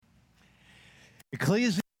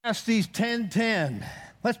Ecclesiastes 10:10.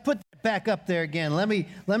 Let's put that back up there again. Let me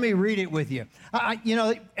read it with you.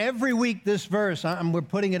 Every week this verse, we're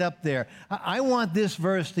putting it up there. I want this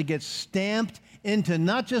verse to get stamped into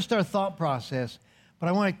not just our thought process, but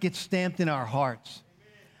I want it to get stamped in our hearts.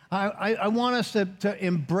 I want us to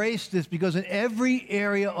embrace this because in every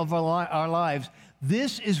area of our lives,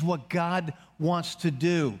 this is what God wants to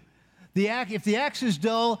do. If the axe is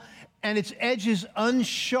dull and its edges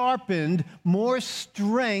unsharpened, more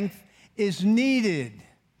strength is needed.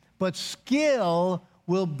 But skill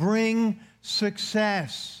will bring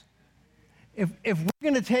success. If we're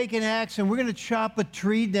going to take an axe and we're going to chop a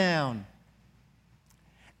tree down,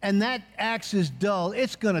 and that axe is dull,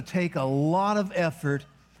 it's going to take a lot of effort,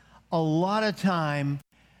 a lot of time,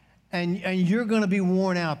 and you're going to be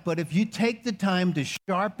worn out. But if you take the time to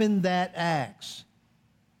sharpen that axe,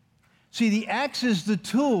 see, the axe is the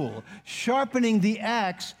tool. Sharpening the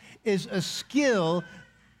axe is a skill.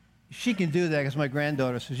 She can do that because my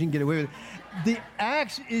granddaughter, so she can get away with it. The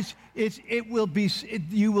axe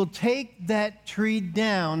you will take that tree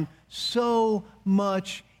down so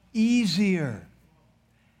much easier.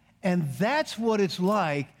 And that's what it's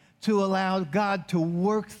like to allow God to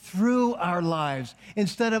work through our lives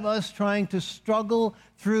instead of us trying to struggle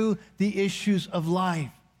through the issues of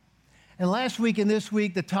life. And last week and this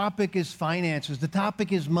week, the topic is finances. The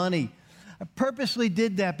topic is money. I purposely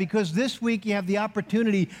did that because this week you have the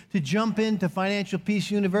opportunity to jump into Financial Peace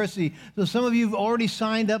University. So some of you have already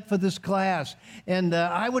signed up for this class, and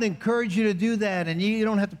I would encourage you to do that. And you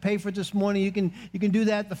don't have to pay for it this morning. You can do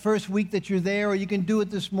that the first week that you're there, or you can do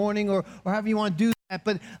it this morning, or however you want to do that.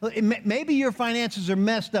 But maybe your finances are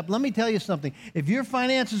messed up. Let me tell you something. If your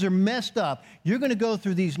finances are messed up, you're going to go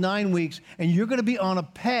through these 9 weeks, and you're going to be on a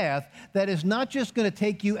path that is not just going to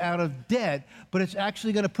take you out of debt, but it's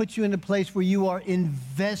actually going to put you in a place where you are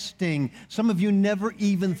investing. Some of you never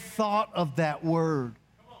even thought of that word.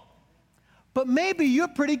 But maybe you're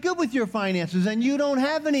pretty good with your finances and you don't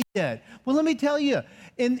have any debt. Well, let me tell you,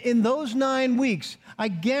 in those 9 weeks, I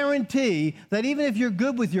guarantee that even if you're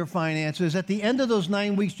good with your finances, at the end of those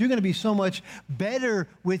 9 weeks, you're going to be so much better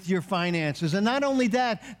with your finances. And not only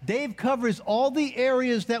that, Dave covers all the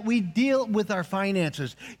areas that we deal with our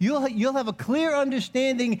finances. You'll have a clear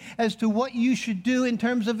understanding as to what you should do in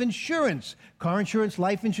terms of insurance, car insurance,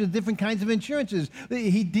 life insurance, different kinds of insurances.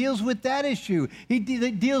 He deals with that issue. He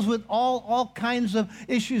deals with all kinds of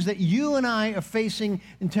issues that you and I are facing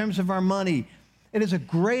in terms of our money. It is a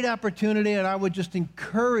great opportunity, and I would just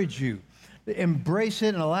encourage you to embrace it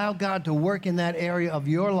and allow God to work in that area of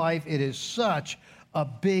your life. It is such a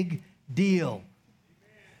big deal.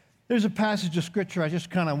 There's a passage of Scripture I just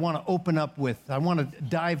kind of want to open up with. I want to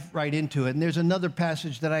dive right into it. And there's another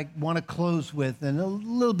passage that I want to close with, and a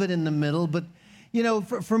little bit in the middle. But, you know,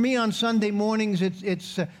 for me on Sunday mornings,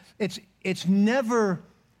 it's never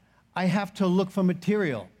I have to look for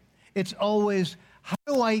material. It's always, how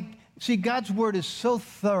do I... See, God's Word is so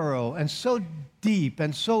thorough and so deep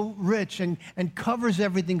and so rich and covers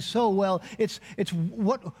everything so well. It's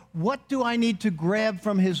what do I need to grab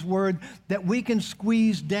from His Word that we can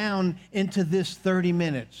squeeze down into this 30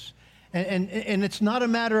 minutes? And it's not a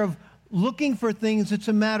matter of looking for things. It's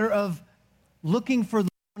a matter of looking for the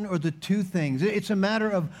one or the two things. It's a matter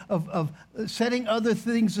of setting other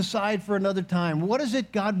things aside for another time. What is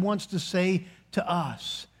it God wants to say to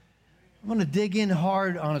us? I'm going to dig in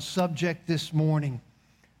hard on a subject this morning.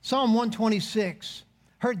 Psalm 126.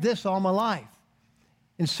 Heard this all my life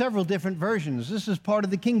in several different versions. This is part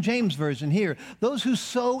of the King James Version here. Those who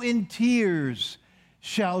sow in tears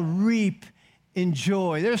shall reap in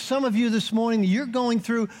joy. There's some of you this morning, you're going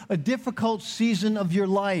through a difficult season of your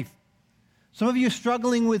life. Some of you are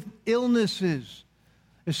struggling with illnesses.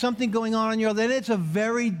 There's something going on in your life. It's a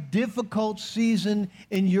very difficult season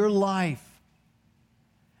in your life.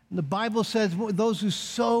 The Bible says those who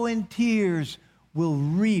sow in tears will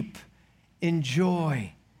reap in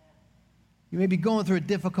joy. You may be going through a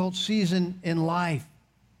difficult season in life.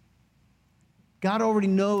 God already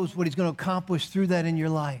knows what He's going to accomplish through that in your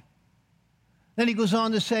life. Then He goes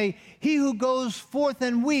on to say, he who goes forth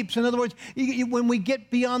and weeps. In other words, when we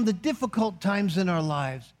get beyond the difficult times in our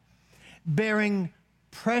lives, bearing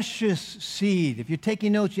precious seed. If you're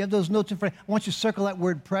taking notes, you have those notes in front. I want you to circle that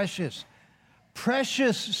word precious.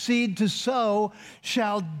 Precious seed to sow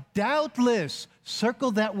shall doubtless,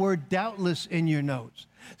 circle that word doubtless in your notes,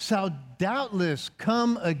 shall doubtless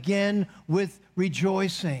come again with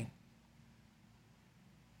rejoicing.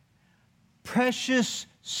 Precious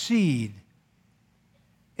seed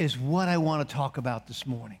is what I want to talk about this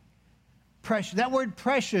morning. Precious. That word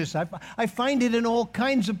precious, I find it in all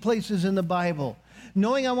kinds of places in the Bible.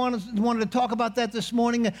 knowing I wanted to talk about that this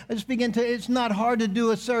morning, I just began to, it's not hard to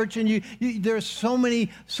do a search, and there's so many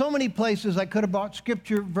places I could have brought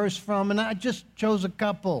scripture verse from, and I just chose a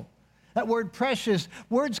couple. That word precious,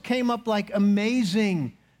 words came up like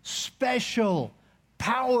amazing, special,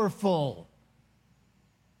 powerful.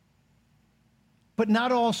 But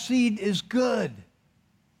not all seed is good.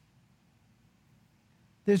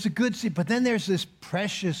 There's a good seed, but then there's this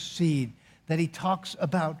precious seed that he talks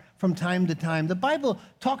about from time to time. The Bible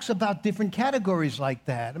talks about different categories like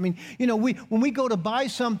that. I mean, when we go to buy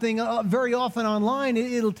something very often online,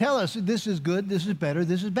 it'll tell us this is good, this is better,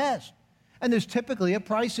 this is best. And there's typically a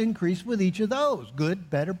price increase with each of those, good,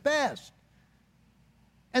 better, best.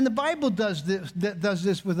 And the Bible does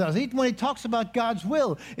this with us. When it talks about God's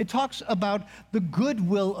will, it talks about the good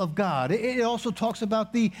will of God. It also talks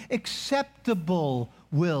about the acceptable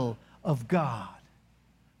will of God.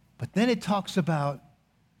 But then it talks about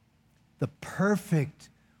the perfect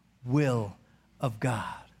will of God.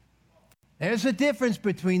 There's a difference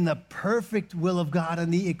between the perfect will of God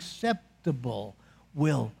and the acceptable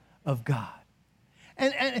will of God.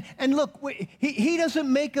 And look, he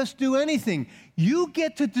doesn't make us do anything. You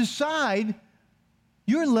get to decide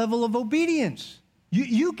your level of obedience.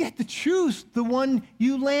 You get to choose the one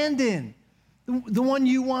you land in, the one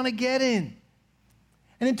you want to get in.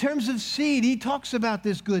 And in terms of seed, he talks about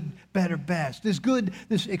this good, better, best, this good,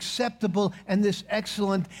 this acceptable, and this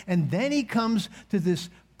excellent. And then he comes to this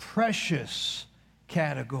precious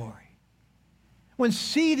category. When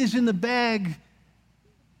seed is in the bag,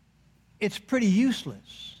 it's pretty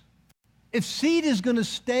useless. If seed is going to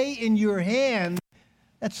stay in your hand,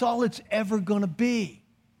 that's all it's ever going to be.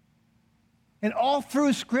 And all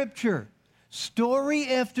through Scripture, story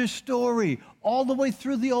after story, all the way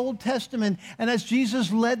through the Old Testament, and as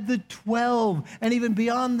Jesus led the 12, and even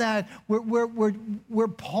beyond that, where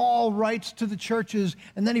Paul writes to the churches,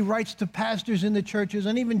 and then he writes to pastors in the churches,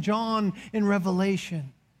 and even John in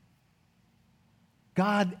Revelation,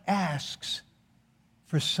 God asks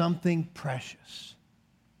for something precious.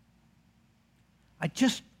 I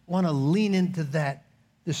just want to lean into that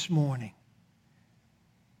this morning.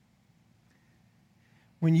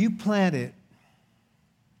 When you plant it,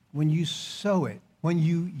 when you sow it, when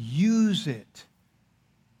you use it,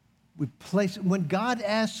 when God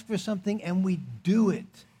asks for something and we do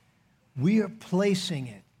it, we are placing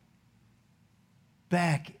it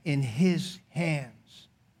back in his hands.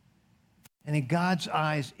 And in God's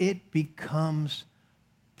eyes, it becomes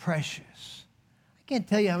precious. I can't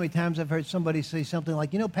tell you how many times I've heard somebody say something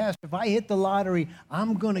like, Pastor, if I hit the lottery,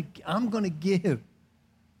 I'm gonna give.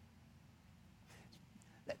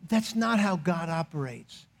 That's not how God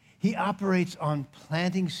operates. He operates on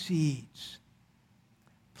planting seeds.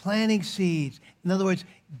 Planting seeds. In other words,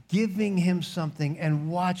 giving him something and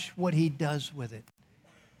watch what he does with it.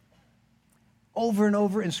 Over and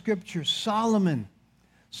over in Scripture, Solomon,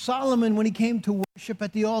 when he came to worship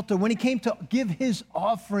at the altar, when he came to give his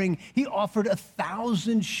offering, he offered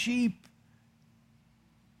 1,000 sheep.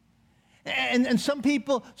 And some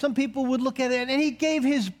people would look at it, and he gave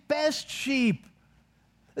his best sheep.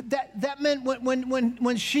 That meant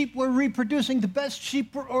when sheep were reproducing, the best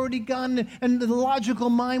sheep were already gone, and the logical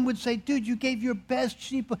mind would say, dude, you gave your best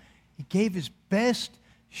sheep. He gave his best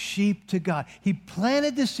sheep to God. He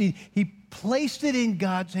planted the seed. He placed it in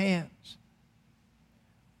God's hands.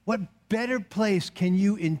 What better place can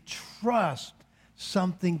you entrust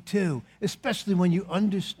something to, especially when you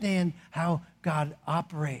understand how God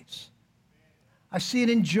operates? I see it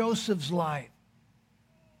in Joseph's life.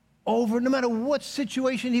 No matter what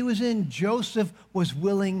situation he was in, Joseph was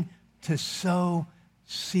willing to sow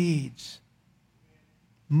seeds.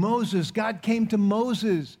 Moses, God came to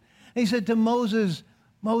Moses, and he said to Moses,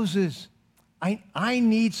 I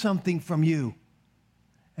need something from you.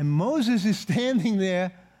 And Moses is standing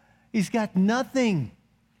there. He's got nothing.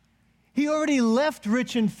 He already left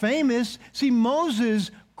rich and famous. See,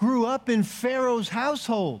 Moses grew up in Pharaoh's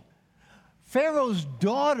household. Pharaoh's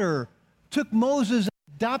daughter took Moses,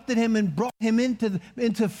 adopted him, and brought him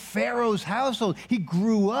into Pharaoh's household. He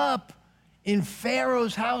grew up in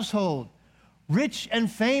Pharaoh's household. Rich and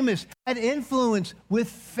famous, had influence with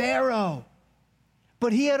Pharaoh.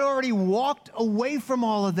 But he had already walked away from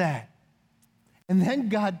all of that. And then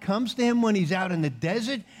God comes to him when he's out in the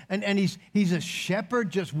desert, and he's a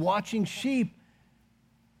shepherd just watching sheep.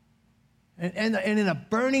 And in a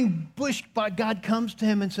burning bush, God comes to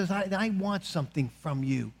him and says, I want something from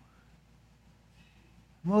you.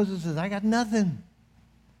 Moses says, I got nothing.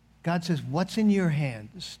 God says, what's in your hand?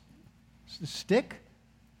 The stick?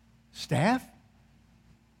 Staff?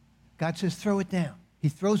 God says, throw it down. He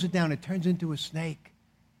throws it down. It turns into a snake.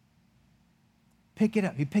 pick it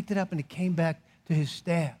up. He picked it up and it came back to his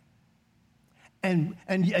staff. And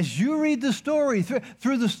as you read the story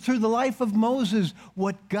through the life of Moses,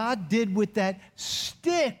 what God did with that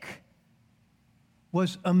stick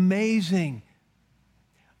was amazing.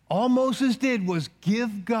 All Moses did was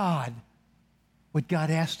give God what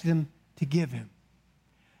God asked him to give him.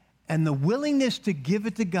 And the willingness to give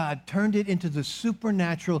it to God turned it into the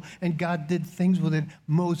supernatural, and God did things with it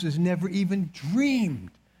Moses never even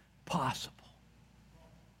dreamed possible.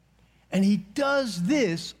 And he does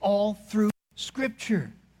this all through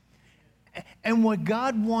Scripture. And what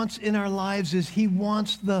God wants in our lives is he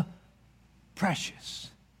wants the precious.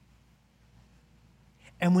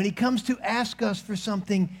 And when he comes to ask us for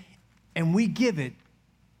something and we give it,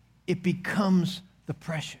 it becomes the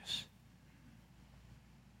precious.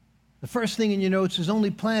 The first thing in your notes is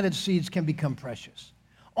only planted seeds can become precious.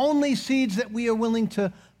 Only seeds that we are willing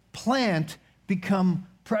to plant become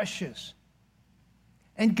precious.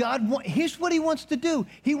 And God, here's what he wants to do.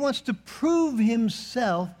 He wants to prove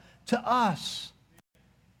himself to us.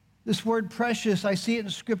 This word precious, I see it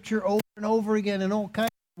in Scripture over and over again in all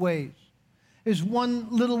kinds of ways. There's one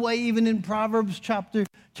little way even in Proverbs chapter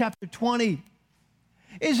 20.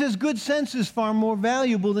 It says, good sense is far more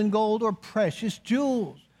valuable than gold or precious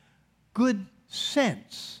jewels. Good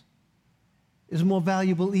sense is more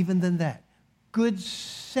valuable even than that. Good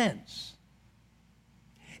sense.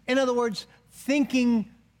 In other words, thinking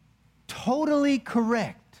totally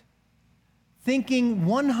correct, thinking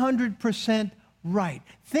 100% right,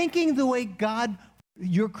 thinking the way God,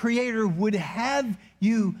 your Creator, would have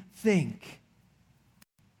you think.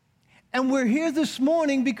 And we're here this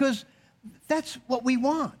morning because that's what we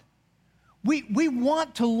want. We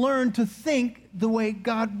want to learn to think the way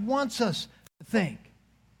God wants us to think.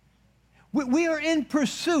 We are in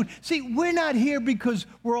pursuit. See, we're not here because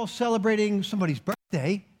we're all celebrating somebody's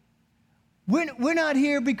birthday. We're not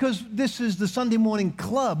here because this is the Sunday morning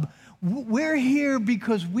club. We're here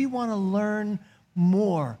because we want to learn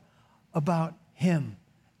more about him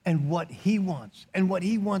and what he wants and what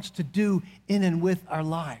he wants to do in and with our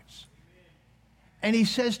lives. And he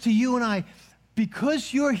says to you and I,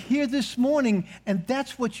 because you're here this morning and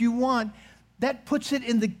that's what you want, that puts it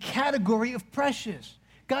in the category of precious.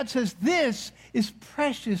 God says, this is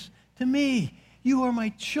precious to me. You are my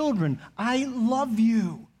children. I love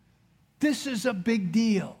you. This is a big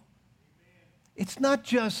deal. It's not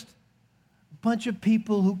just a bunch of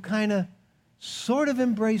people who kind of sort of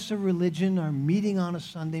embrace a religion or meeting on a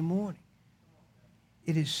Sunday morning.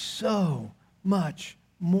 It is so much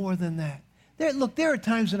more than that. There are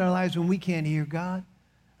times in our lives when we can't hear God.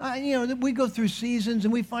 We go through seasons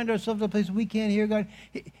and we find ourselves in a place where we can't hear God.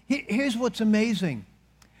 Here's what's amazing.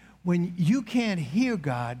 When you can't hear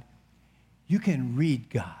God, you can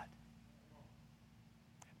read God.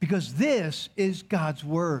 Because this is God's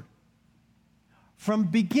Word. From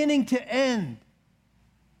beginning to end.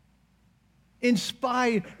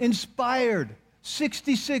 Inspired.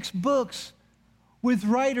 66 books with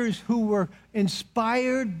writers who were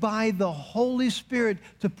inspired by the Holy Spirit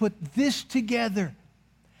to put this together.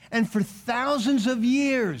 And for thousands of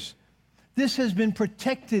years, this has been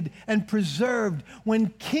protected and preserved when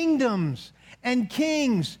kingdoms and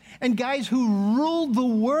kings and guys who ruled the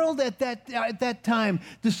world at that time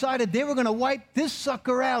decided they were going to wipe this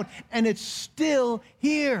sucker out, and it's still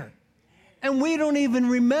here. And we don't even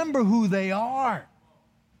remember who they are.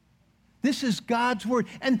 This is God's Word,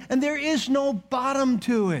 and there is no bottom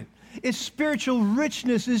to it. Its spiritual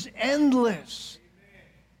richness is endless.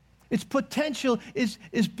 Its potential is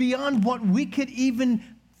beyond what we could even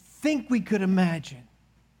think we could imagine.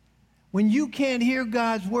 When you can't hear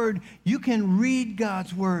God's Word, you can read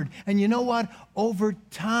God's Word. And you know what? Over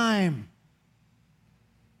time,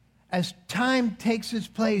 as time takes its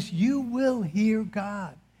place, you will hear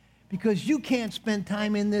God. Because you can't spend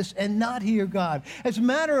time in this and not hear God. As a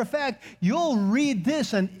matter of fact, you'll read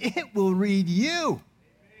this and it will read you.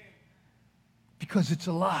 Because it's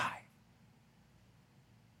alive.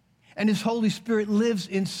 And his Holy Spirit lives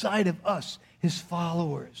inside of us, his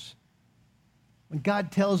followers. When God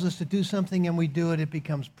tells us to do something and we do it, it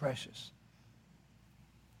becomes precious.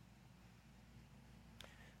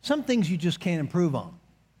 Some things you just can't improve on.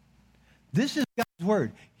 This is God's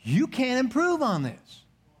Word. You can't improve on this.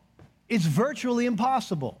 It's virtually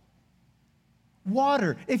impossible.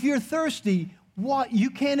 Water. If you're thirsty, you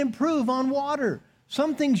can't improve on water.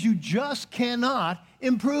 Some things you just cannot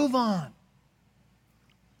improve on.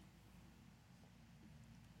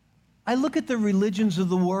 I look at the religions of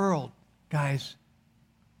the world, guys.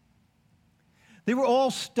 They were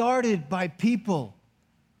all started by people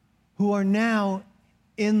who are now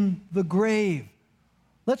in the grave.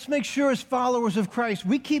 Let's make sure as followers of Christ,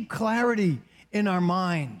 we keep clarity in our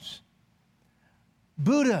minds.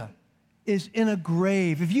 Buddha is in a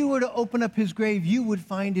grave. If you were to open up his grave, you would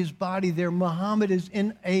find his body there. Muhammad is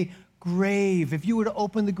in a grave. If you were to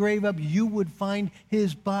open the grave up, you would find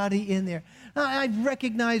his body in there. Now, I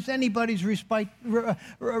recognize anybody's right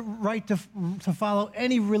to follow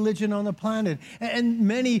any religion on the planet, and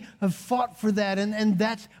many have fought for that, and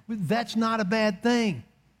that's not a bad thing.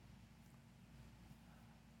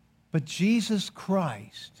 But Jesus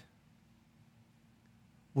Christ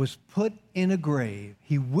was put in a grave.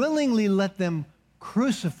 He willingly let them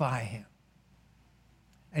crucify him,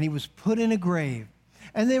 and he was put in a grave.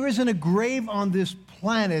 And there isn't a grave on this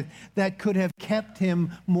planet that could have kept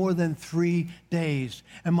him more than 3 days.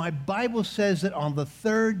 And my Bible says that on the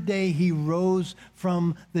third day he rose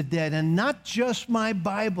from the dead. And not just my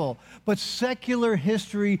Bible, but secular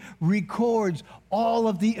history records all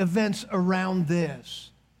of the events around this.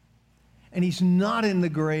 And he's not in the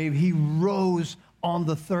grave. He rose on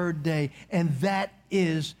the third day. And that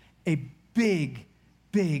is a big,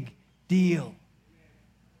 big deal.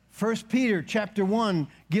 1 Peter chapter 1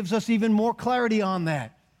 gives us even more clarity on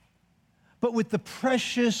that. But with the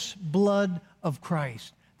precious blood of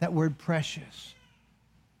Christ, that word precious,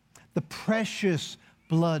 the precious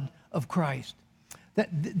blood of Christ.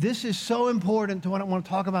 This is so important to what I want to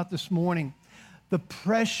talk about this morning. The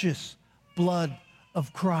precious blood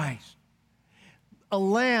of Christ. A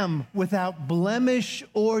lamb without blemish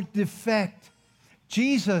or defect.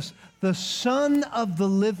 Jesus, the Son of the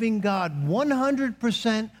living God,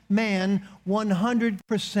 100% man,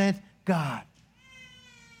 100% God.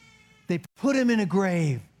 They put him in a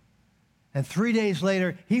grave, and 3 days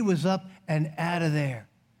later, he was up and out of there,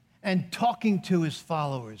 and talking to his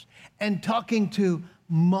followers, and talking to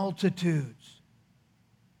multitudes.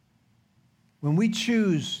 When we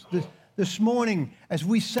choose this morning, as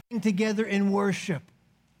we sang together in worship,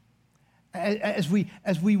 as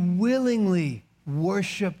we willingly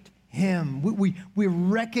worshiped him, we're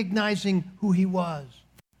recognizing who he was.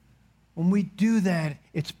 When we do that,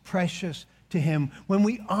 it's precious to him. When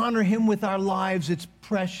we honor him with our lives, it's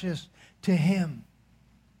precious to him.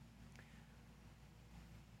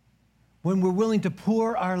 When we're willing to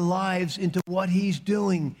pour our lives into what he's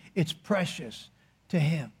doing, it's precious to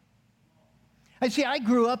him. I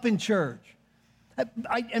grew up in church.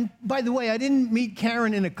 And by the way, I didn't meet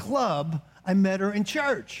Karen in a club. I met her in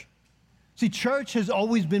church. See, church has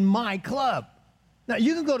always been my club. Now,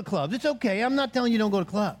 you can go to clubs. It's okay. I'm not telling you don't go to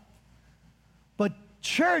club. But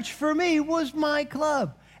church, for me, was my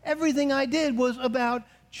club. Everything I did was about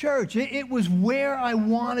church. It was where I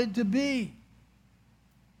wanted to be.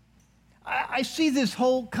 I see this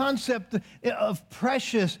whole concept of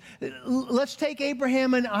precious. Let's take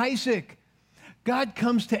Abraham and Isaac. God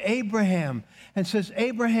comes to Abraham and says,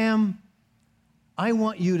 Abraham, I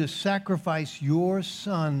want you to sacrifice your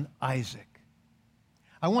son, Isaac.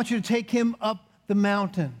 I want you to take him up the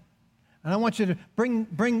mountain. And I want you to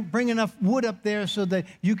bring enough wood up there so that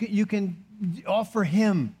you can offer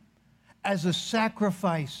him as a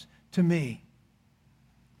sacrifice to me.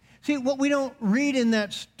 See, what we don't read in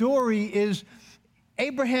that story is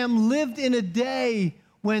Abraham lived in a day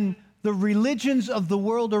when the religions of the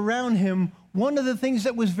world around him, one of the things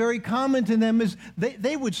that was very common to them is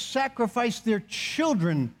they would sacrifice their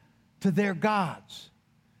children to their gods.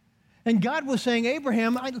 And God was saying,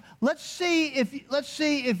 Abraham, let's see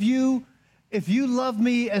if you love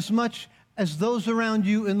me as much as those around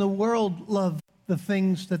you in the world love the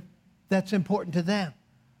things that's important to them.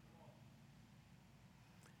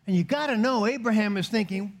 And you got to know, Abraham is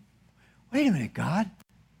thinking, wait a minute, God,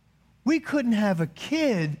 we couldn't have a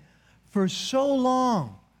kid for so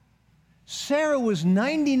long. Sarah was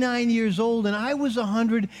 99 years old and I was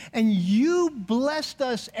 100, and you blessed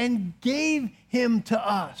us and gave him to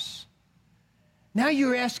us. Now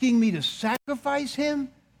you're asking me to sacrifice him?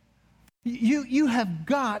 You have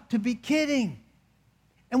got to be kidding.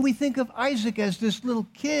 And we think of Isaac as this little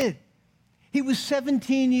kid. He was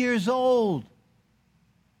 17 years old.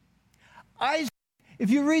 Isaac, if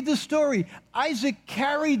you read the story, Isaac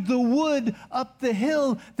carried the wood up the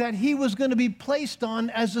hill that he was going to be placed on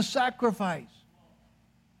as a sacrifice.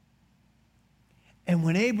 And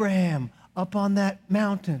when Abraham, up on that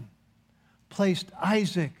mountain, placed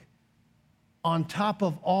Isaac on top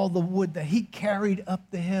of all the wood that he carried up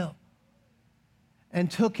the hill and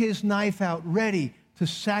took his knife out ready to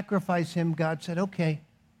sacrifice him, God said, okay,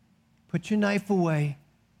 put your knife away.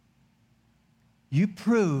 You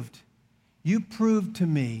proved to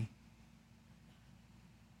me.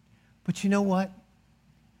 But you know what?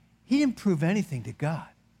 He didn't prove anything to God.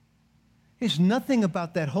 There's nothing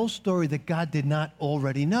about that whole story that God did not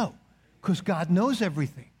already know, because God knows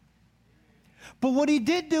everything. But what he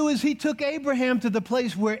did do is he took Abraham to the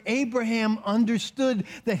place where Abraham understood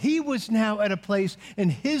that he was now at a place in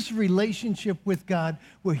his relationship with God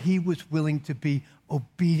where he was willing to be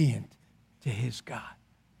obedient to his God.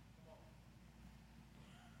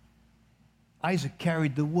 Isaac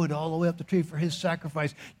carried the wood all the way up the tree for his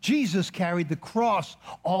sacrifice. Jesus carried the cross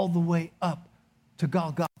all the way up to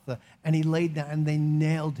Golgotha, and he laid down, and they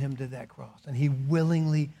nailed him to that cross, and he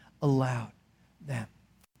willingly allowed them.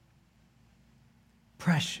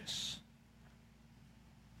 Precious.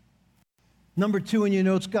 Number 2 in your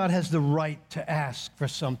notes, God has the right to ask for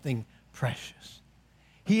something precious.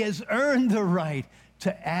 He has earned the right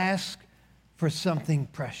to ask for something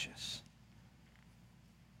precious.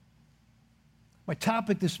 My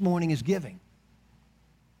topic this morning is giving.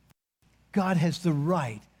 God has the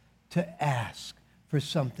right to ask for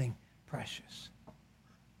something precious.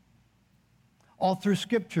 All through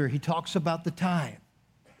Scripture, he talks about the tithe.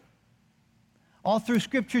 All through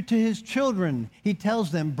Scripture to his children, he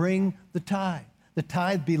tells them, bring the tithe. The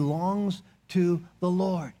tithe belongs to the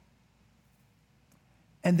Lord.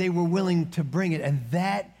 And they were willing to bring it, and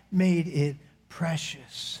that made it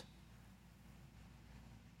precious.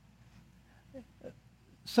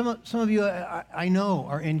 Some of you, I know,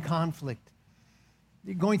 are in conflict.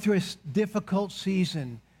 You're going through a difficult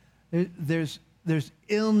season. There's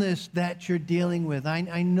illness that you're dealing with.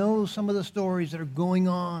 I know some of the stories that are going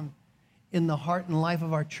on in the heart and life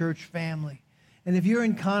of our church family. And if you're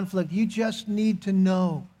in conflict, you just need to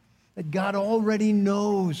know that God already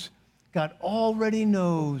knows. God already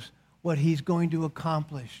knows what he's going to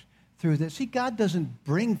accomplish through this. See, God doesn't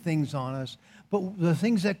bring things on us, but the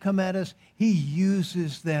things that come at us, he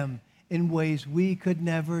uses them in ways we could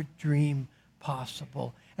never dream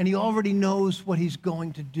possible. And he already knows what he's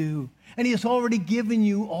going to do. And he has already given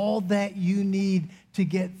you all that you need to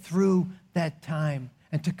get through that time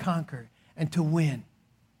and to conquer and to win.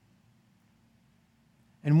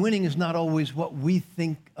 And winning is not always what we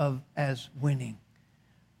think of as winning.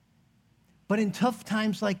 But in tough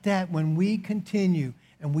times like that, when we continue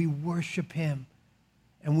and we worship him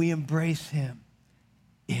and we embrace him,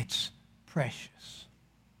 it's precious.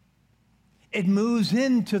 It moves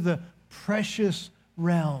into the precious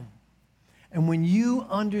realm. And when you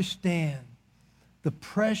understand the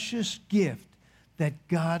precious gift that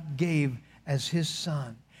God gave as his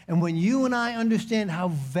son, and when you and I understand how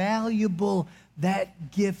valuable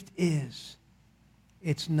that gift is,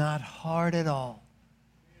 it's not hard at all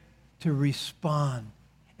to respond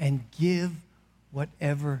and give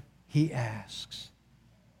whatever he asks.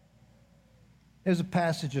 There's a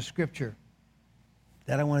passage of Scripture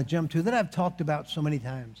that I want to jump to that I've talked about so many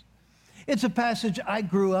times. It's a passage I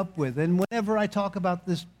grew up with, and whenever I talk about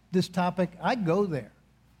this topic, I go there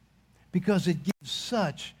because it gives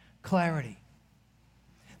such clarity.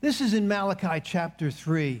 This is in Malachi chapter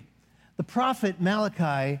 3. The prophet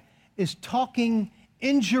Malachi is talking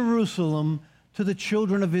in Jerusalem to the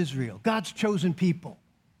children of Israel, God's chosen people.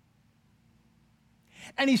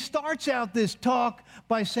 And he starts out this talk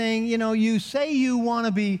by saying, you say you want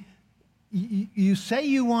to be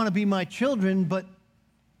my children, but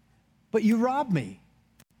you rob me.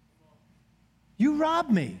 You rob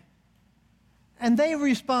me. And they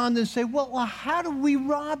respond and say, well, how do we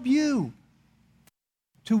rob you?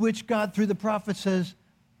 To which God, through the prophet, says,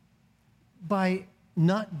 by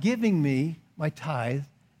not giving me my tithe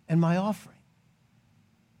and my offering.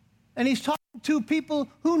 And he's talking to people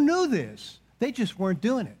who knew this. They just weren't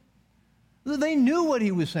doing it. They knew what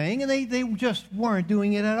he was saying, and they just weren't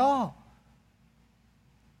doing it at all.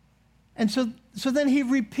 And so then he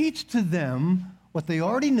repeats to them what they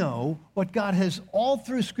already know, what God has all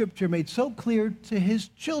through Scripture made so clear to his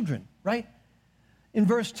children, right? In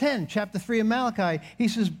verse 10, chapter 3 of Malachi, he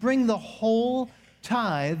says, bring the whole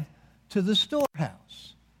tithe to the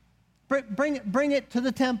storehouse. Bring it to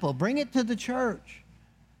the temple. Bring it to the church.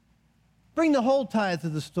 Bring the whole tithe to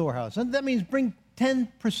the storehouse. And that means bring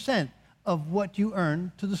 10% of what you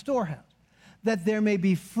earn to the storehouse, that there may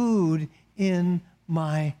be food in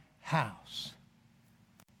my house.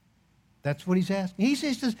 That's what he's asking.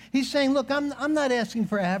 He's saying, look, I'm not asking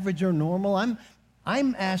for average or normal.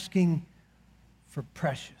 I'm asking for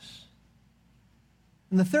precious.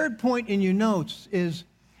 And the third point in your notes is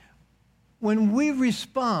when we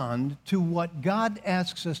respond to what God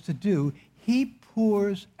asks us to do, he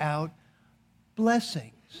pours out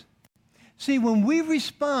blessings. See, when we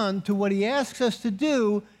respond to what he asks us to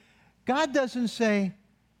do, God doesn't say,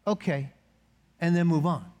 okay, and then move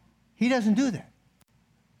on. He doesn't do that.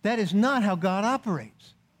 That is not how God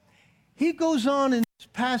operates. He goes on in this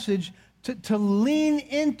passage to lean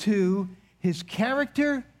into his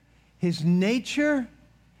character, his nature,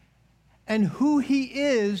 and who he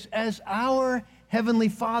is as our Heavenly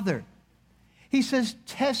Father. He says,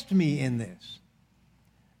 test me in this.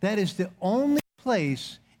 That is the only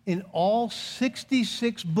place in all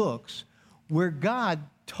 66 books where God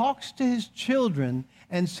talks to his children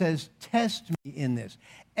and says, test me in this.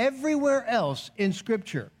 Everywhere else in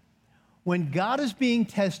Scripture, when God is being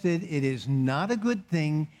tested, it is not a good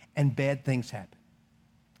thing and bad things happen.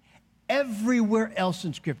 Everywhere else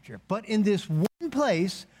in Scripture. But in this one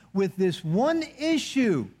place, with this one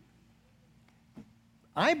issue,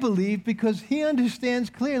 I believe because he understands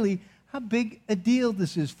clearly how big a deal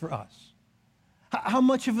this is for us, how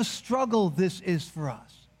much of a struggle this is for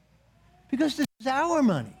us. Because this is our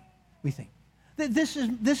money, we think. This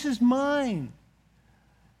is mine.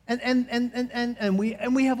 And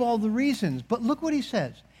we have all the reasons. But look what he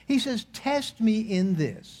says. He says, test me in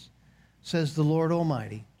this, says the Lord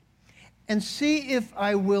Almighty, and see if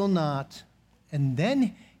I will not. And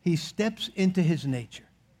then he steps into his nature.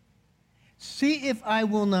 See if I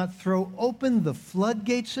will not throw open the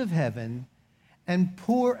floodgates of heaven and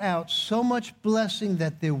pour out so much blessing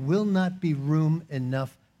that there will not be room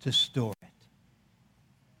enough to store it.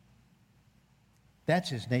 That's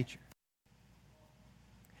his nature.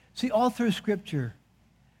 See, all through Scripture,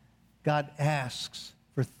 God asks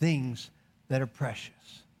for things that are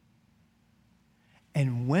precious.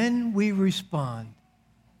 And when we respond,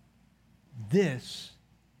 this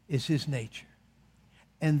is his nature.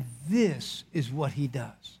 And this is what he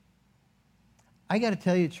does. I got to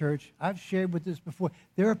tell you, church, I've shared with this before.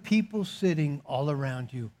 There are people sitting all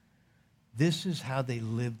around you. This is how they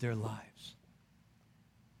live their lives.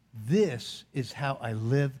 This is how I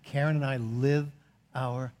live, Karen and I live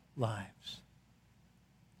our lives.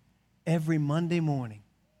 Every Monday morning,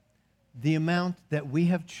 the amount that we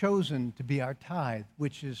have chosen to be our tithe,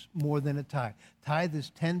 which is more than a tithe. Tithe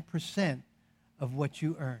is 10% of what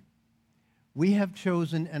you earn. We have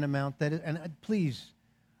chosen an amount that is, and please,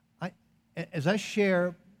 as I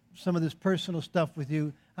share some of this personal stuff with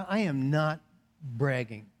you, I am not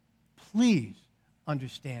bragging. Please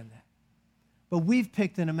understand that. But we've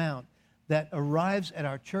picked an amount that arrives at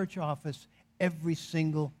our church office every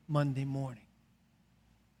single Monday morning.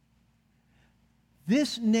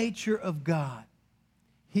 This nature of God,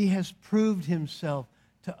 he has proved himself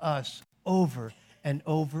to us over and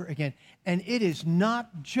over again. And it is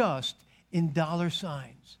not just in dollar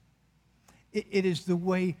signs. It is the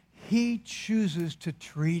way he chooses to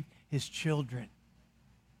treat his children.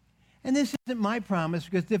 And this isn't my promise,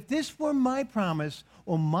 because if this were my promise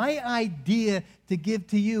or my idea to give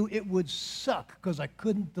to you, it would suck because I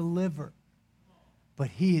couldn't deliver. But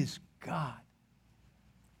he is God.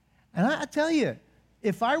 And I tell you,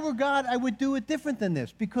 if I were God, I would do it different than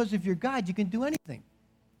this, because if you're God, you can do anything.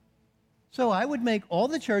 So I would make all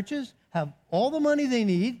the churches have all the money they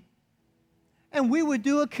need, and we would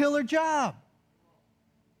do a killer job.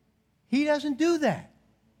 He doesn't do that.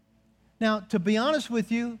 Now, to be honest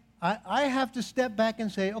with you, I have to step back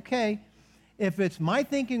and say, okay, if it's my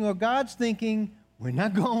thinking or God's thinking, we're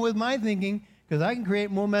not going with my thinking, because I can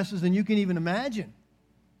create more messes than you can even imagine.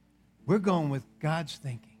 We're going with God's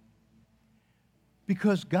thinking.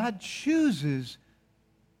 Because God chooses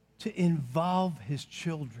to involve his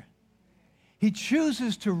children. He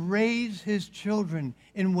chooses to raise his children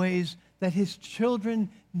in ways that his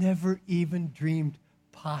children never even dreamed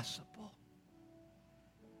possible.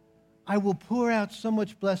 I will pour out so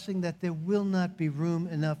much blessing that there will not be room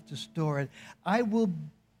enough to store it. I will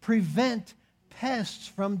prevent pests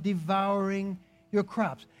from devouring your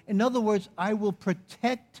crops. In other words, I will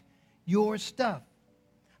protect your stuff.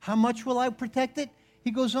 How much will I protect it?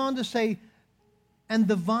 He goes on to say, and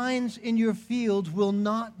the vines in your fields will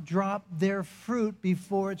not drop their fruit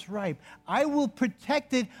before it's ripe. I will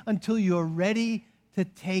protect it until you're ready to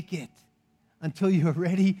take it, until you're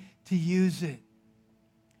ready to use it.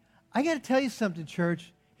 I got to tell you something,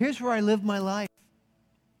 church. Here's where I live my life.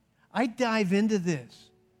 I dive into this.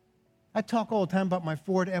 I talk all the time about my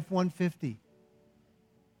Ford F-150.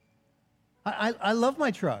 I love my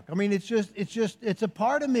truck. I mean, it's a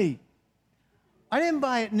part of me. I didn't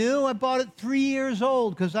buy it new. I bought it 3 years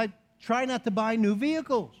old because I try not to buy new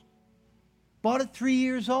vehicles. Bought it 3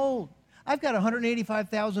 years old. I've got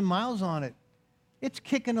 185,000 miles on it. It's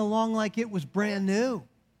kicking along like it was brand new.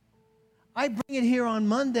 I bring it here on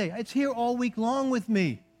Monday. It's here all week long with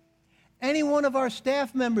me. Any one of our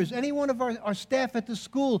staff members, any one of our staff at the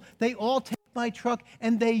school, they all take my truck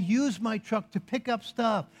and they use my truck to pick up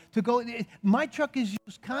stuff, to go. My truck is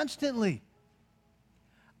used constantly.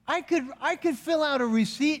 I could fill out a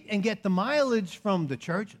receipt and get the mileage from the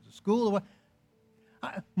church or the school or what.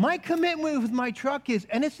 My commitment with my truck is,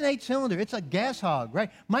 and it's an 8-cylinder, it's a gas hog, right?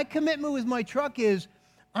 My commitment with my truck is,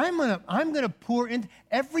 I'm gonna pour in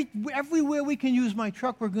everywhere we can use my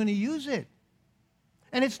truck, we're gonna use it.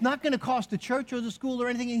 And it's not gonna cost the church or the school or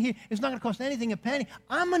anything in here. It's not gonna cost anything a penny.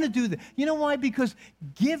 I'm gonna do that. You know why? Because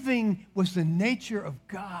giving was the nature of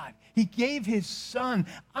God. He gave his son.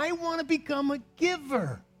 I wanna become a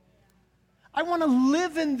giver. I wanna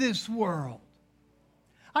live in this world.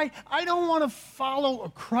 I don't want to follow a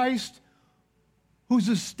Christ who's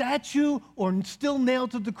a statue or still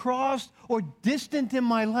nailed to the cross or distant in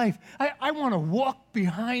my life. I want to walk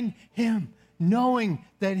behind him, knowing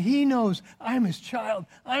that he knows I'm his child.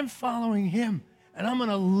 I'm following him, and I'm going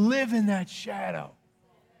to live in that shadow.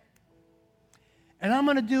 And I'm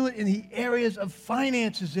going to do it in the areas of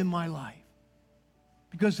finances in my life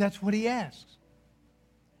because that's what he asks.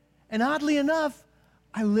 And oddly enough,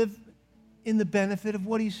 I live in the benefit of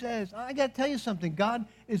what he says. I got to tell you something. God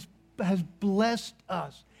has blessed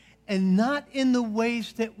us, and not in the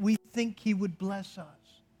ways that we think he would bless us.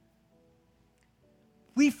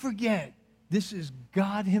 We forget this is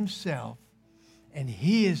God himself, and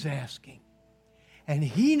he is asking. And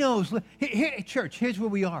he knows. Here, church, here's where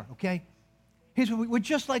we are, okay? We're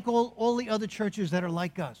just like all the other churches that are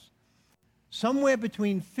like us. Somewhere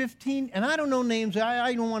between 15, and I don't know names,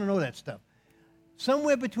 I don't want to know that stuff.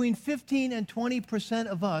 Somewhere between 15 and 20%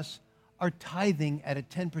 of us are tithing at a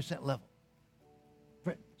 10% level.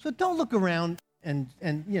 So don't look around and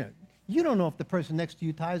you don't know if the person next to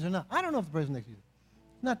you tithes or not. I don't know if the person next to you.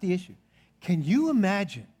 Not the issue. Can you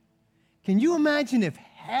imagine if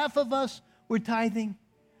half of us were tithing?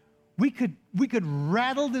 We could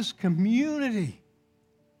rattle this community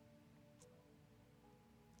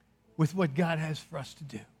with what God has for us to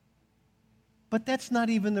do. But that's not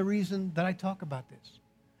even the reason that I talk about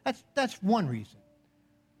this. That's one reason.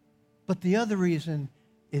 But the other reason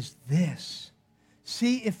is this.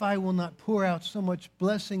 See if I will not pour out so much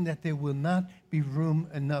blessing that there will not be room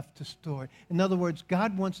enough to store it. In other words,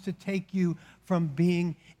 God wants to take you from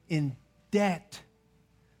being in debt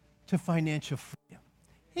to financial freedom.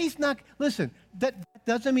 He's not, listen, that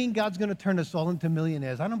doesn't mean God's going to turn us all into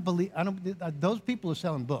millionaires. Those people are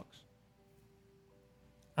selling books.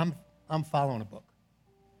 I'm following a book.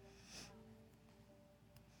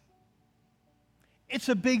 It's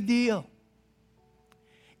a big deal.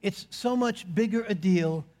 It's so much bigger a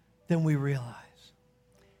deal than we realize.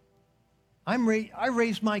 I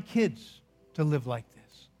raised my kids to live like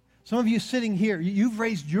this. Some of you sitting here, you've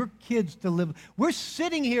raised your kids to live. We're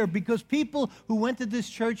sitting here because people who went to this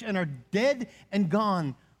church and are dead and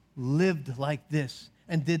gone lived like this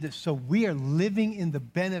and did this. So we are living in the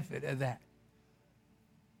benefit of that.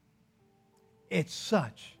 It's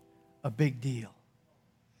such a big deal.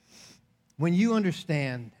 When you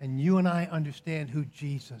understand, and you and I understand who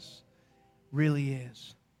Jesus really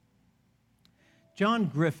is. John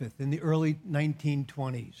Griffith in the early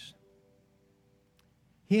 1920s,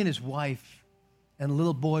 he and his wife and a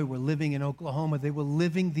little boy were living in Oklahoma. They were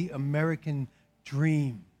living the American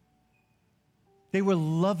dream. They were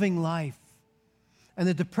loving life. And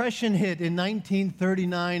the Depression hit in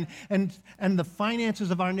 1939, and the finances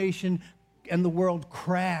of our nation and the world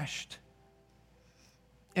crashed.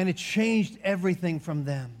 And it changed everything from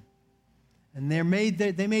them. And they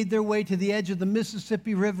made their way to the edge of the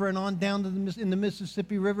Mississippi River and on down to in the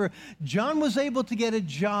Mississippi River. John was able to get a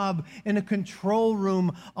job in a control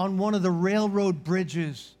room on one of the railroad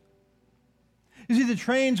bridges. You see, the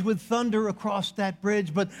trains would thunder across that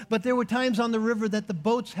bridge, but there were times on the river that the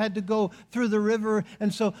boats had to go through the river,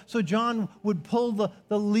 and so John would pull the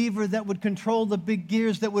lever that would control the big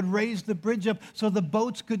gears that would raise the bridge up so the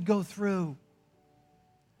boats could go through.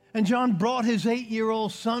 And John brought his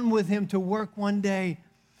 8-year-old son with him to work one day.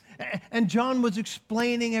 And John was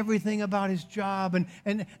explaining everything about his job.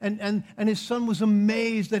 And his son was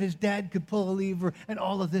amazed that his dad could pull a lever and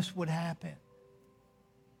all of this would happen.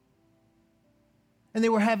 And they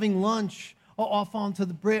were having lunch off onto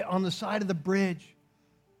the bridge, on the side of the bridge.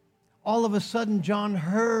 All of a sudden, John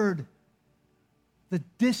heard the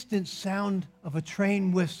distant sound of a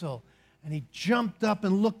train whistle. And he jumped up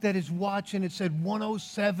and looked at his watch, and it said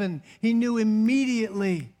 1:07. He knew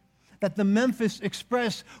immediately that the Memphis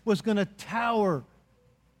Express was going to tower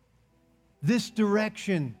this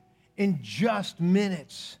direction in just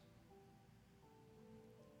minutes.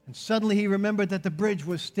 And suddenly he remembered that the bridge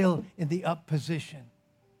was still in the up position.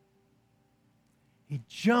 He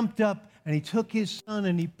jumped up and he took his son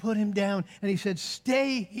and he put him down and he said,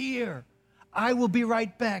 "Stay here. I will be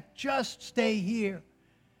right back. Just stay here."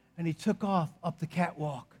 And he took off up the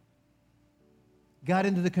catwalk. got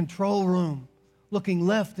into the control room, looking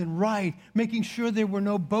left and right, making sure there were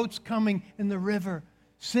no boats coming in the river.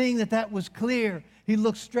 Seeing that that was clear, he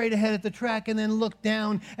looked straight ahead at the track and then looked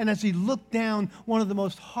down. And as he looked down, one of the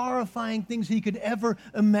most horrifying things he could ever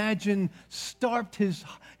imagine starved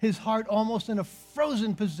his heart almost in a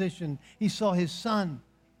frozen position. He saw his son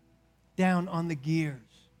down on the gears.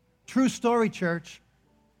 True story, church.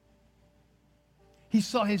 He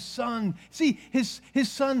saw his son. See, his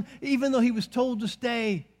son, even though he was told to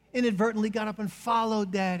stay, inadvertently got up and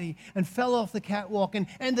followed Daddy and fell off the catwalk and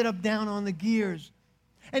ended up down on the gears.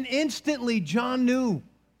 And instantly, John knew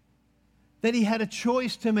that he had a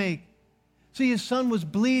choice to make. See, his son was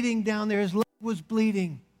bleeding down there. His leg was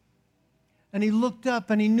bleeding. And he looked up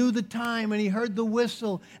and he knew the time and he heard the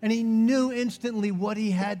whistle and he knew instantly what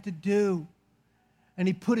he had to do. And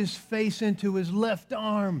he put his face into his left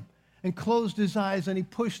arm and closed his eyes and he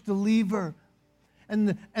pushed the lever.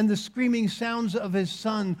 And the screaming sounds of his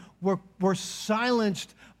son were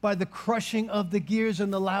silenced by the crushing of the gears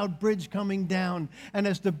and the loud bridge coming down. And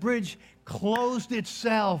as the bridge closed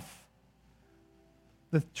itself,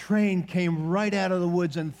 the train came right out of the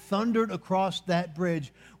woods and thundered across that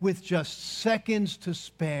bridge with just seconds to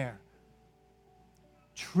spare.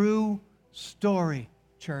 True story,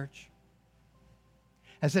 church.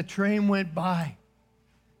 As that train went by,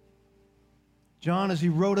 John, as he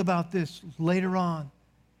wrote about this later on,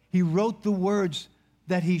 he wrote the words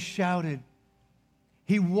that he shouted.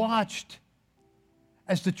 He watched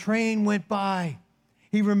as the train went by.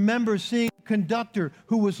 He remembers seeing a conductor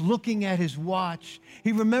who was looking at his watch.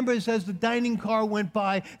 He remembers as the dining car went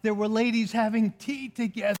by, there were ladies having tea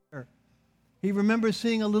together. He remembers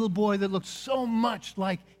seeing a little boy that looked so much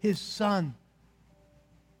like his son.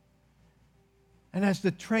 And as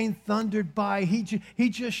the train thundered by, he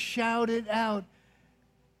just shouted out,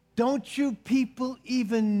 "Don't you people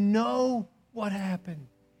even know what happened?"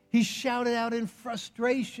 He shouted out in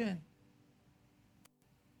frustration.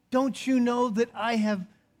 "Don't you know that I have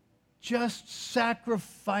just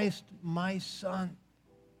sacrificed my son?"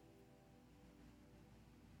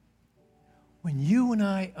 When you and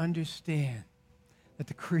I understand that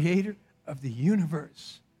the creator of the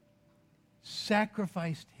universe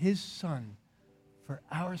sacrificed his son for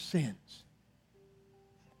our sins,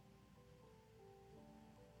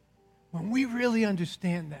 when we really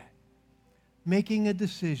understand that, making a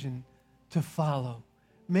decision to follow,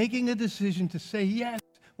 making a decision to say yes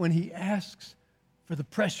when he asks for the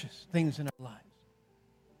precious things in our lives,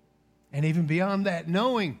 and even beyond that,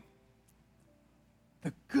 knowing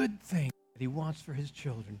the good thing that he wants for his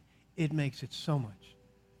children, it makes it so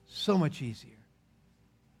much easier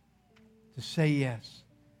to say yes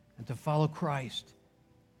and to follow Christ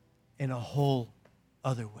in a whole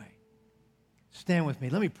other way. Stand with me.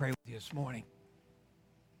 Let me pray with you this morning.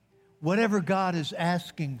 Whatever God is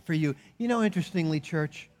asking for you. You know, interestingly,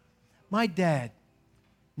 church, my dad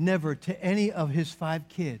never to any of his 5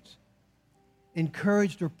 kids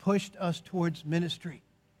encouraged or pushed us towards ministry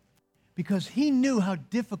because he knew how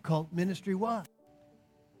difficult ministry was.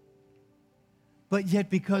 But yet,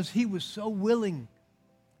 because he was so willing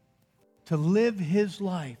to live his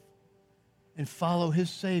life and follow his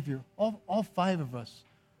Savior, all 5 of us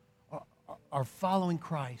are following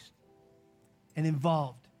Christ and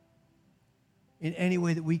involved in any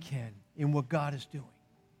way that we can in what God is doing.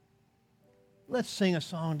 Let's sing a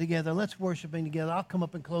song together. Let's worship together. I'll come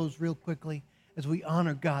up and close real quickly as we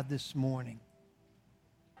honor God this morning.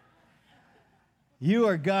 You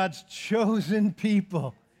are God's chosen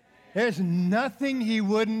people. There's nothing he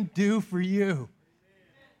wouldn't do for you.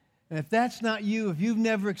 And if that's not you, if you've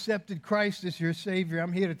never accepted Christ as your Savior,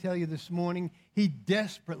 I'm here to tell you this morning, he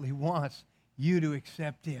desperately wants you to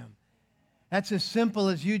accept him. That's as simple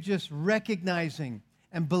as you just recognizing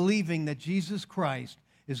and believing that Jesus Christ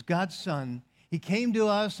is God's Son. He came to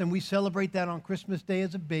us, and we celebrate that on Christmas Day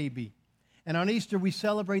as a baby. And on Easter, we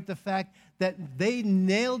celebrate the fact that they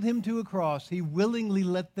nailed him to a cross. He willingly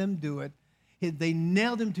let them do it. They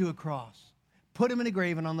nailed him to a cross, put him in a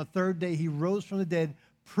grave, and on the 3rd day, he rose from the dead,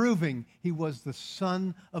 proving he was the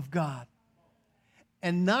Son of God.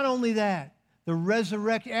 And not only that,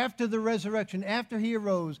 after the resurrection, after he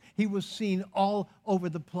arose, he was seen all over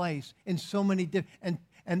the place in so many different,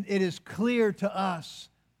 and it is clear to us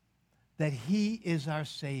that he is our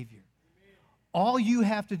Savior. All you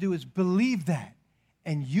have to do is believe that,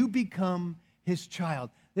 and you become his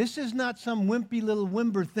child. This is not some wimpy little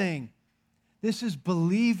whimper thing. This is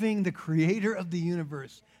believing the creator of the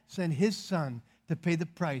universe sent his son to pay the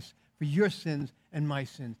price for your sins and my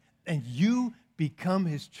sins. And you become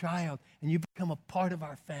his child, and you become a part of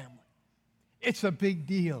our family. It's a big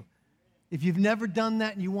deal. If you've never done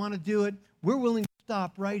that and you want to do it, we're willing to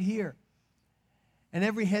stop right here. And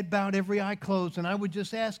every head bowed, every eye closed. And I would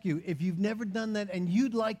just ask you, if you've never done that and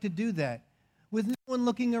you'd like to do that, with no one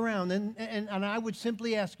looking around, and I would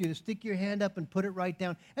simply ask you to stick your hand up and put it right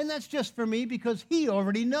down. And that's just for me because he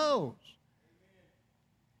already knows.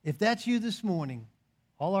 If that's you this morning,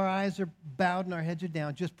 all our eyes are bowed and our heads are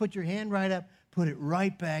down, just put your hand right up, put it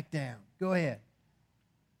right back down. Go ahead.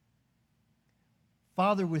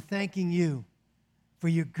 Father, we're thanking you for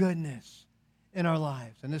your goodness in our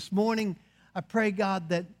lives. And this morning, I pray, God,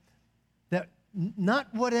 that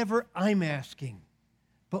not whatever I'm asking,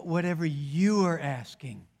 but whatever you are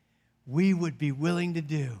asking, we would be willing to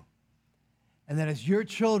do. And that as your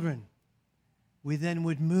children, we then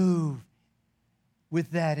would move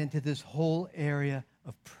with that into this whole area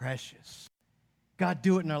of precious. God,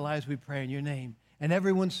 do it in our lives, we pray in your name. And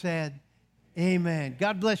everyone said, amen.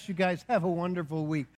 God bless you guys. Have a wonderful week.